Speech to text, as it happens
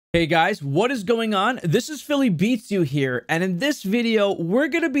Hey guys, what is going on? This is PhillyBeatzU here, and in this video, we're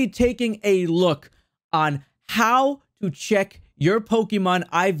going to be taking a look on how to check your Pokemon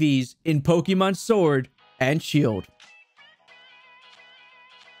IVs in Pokemon Sword and Shield.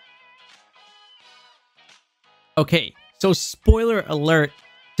 Okay, so spoiler alert,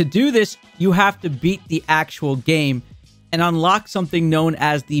 to do this, you have to beat the actual game and unlock something known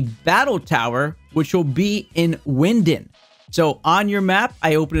as the Battle Tower, which will be in Winden. So on your map,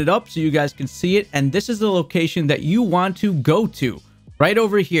 I open it up so you guys can see it. And this is the location that you want to go to right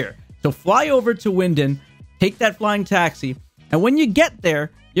over here. So fly over to Winden, take that flying taxi. And when you get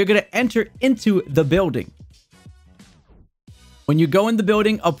there, you're going to enter into the building. When you go in the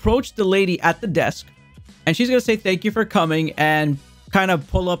building, approach the lady at the desk. And she's going to say, thank you for coming, and kind of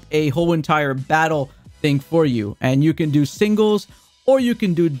pull up a whole entire battle thing for you. And you can do singles or you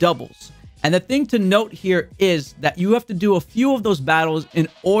can do doubles. And the thing to note here is that you have to do a few of those battles in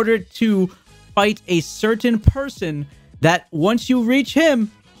order to fight a certain person that once you reach him,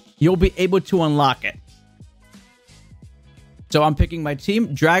 you'll be able to unlock it. So I'm picking my team,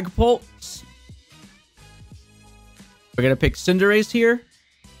 Dragapult. We're going to pick Cinderace here.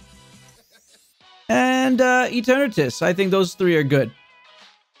 And Eternatus. I think those three are good.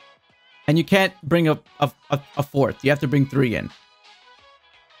 And you can't bring a fourth. You have to bring three in.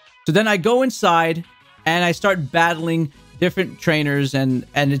 So then I go inside and I start battling different trainers, and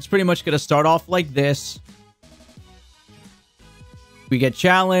it's pretty much going to start off like this. We get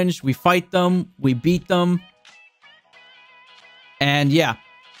challenged, we fight them, we beat them. And yeah,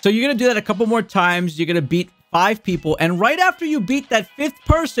 so you're going to do that a couple more times. You're going to beat 5 people. And right after you beat that 5th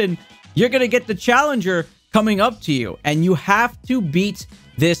person, you're going to get the challenger coming up to you. And you have to beat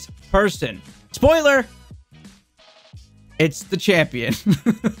this person. Spoiler! It's the champion.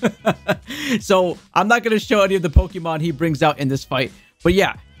 So I'm not going to show any of the Pokemon he brings out in this fight. But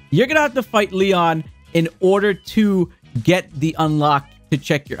yeah, you're going to have to fight Leon in order to get the unlock to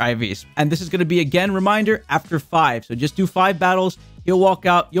check your IVs. And this is going to be, again, reminder, after 5. So just do 5 battles. You'll walk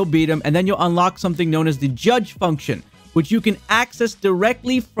out, you'll beat him, and then you'll unlock something known as the Judge function, which you can access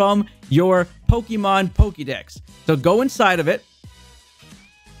directly from your Pokemon Pokédex. So go inside of it,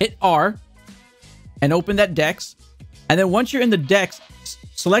 hit R, and open that Dex. And then once you're in the Dex,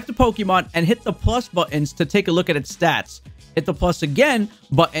 select the Pokemon and hit the plus buttons to take a look at its stats. Hit the plus again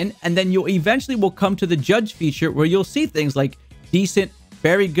button, and then you eventually will come to the Judge feature where you'll see things like decent,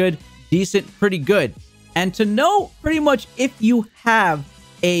 very good, decent, pretty good. And to know pretty much if you have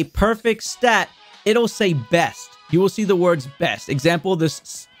a perfect stat, it'll say best. You will see the words best. Example,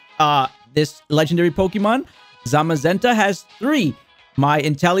 this legendary Pokemon, Zamazenta, has 3. My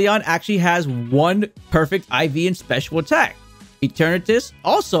Inteleon actually has 1 perfect IV and special attack. Eternatus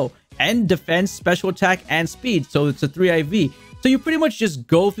also, and defense, special attack, and speed. So it's a 3 IV. So you pretty much just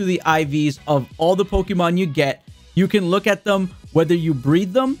go through the IVs of all the Pokemon you get. You can look at them, whether you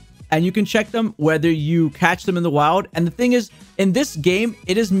breed them, and you can check them whether you catch them in the wild. And the thing is, in this game,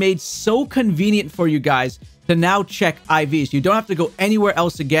 it is made so convenient for you guys to now check IVs. You don't have to go anywhere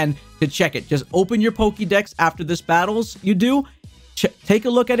else again to check it. Just open your Pokédex after this battles you do. Take a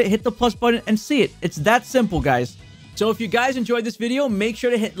look at it, hit the plus button, and see it. It's that simple, guys. So if you guys enjoyed this video, make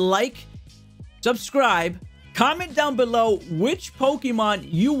sure to hit like, subscribe, comment down below which Pokemon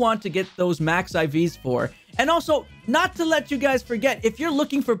you want to get those max IVs for. And also, not to let you guys forget, if you're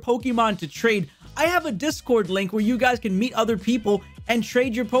looking for Pokemon to trade, I have a Discord link where you guys can meet other people and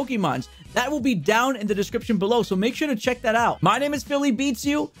trade your Pokemons. That will be down in the description below, so make sure to check that out. My name is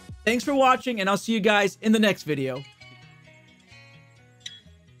PhillyBeatzU. Thanks for watching, and I'll see you guys in the next video.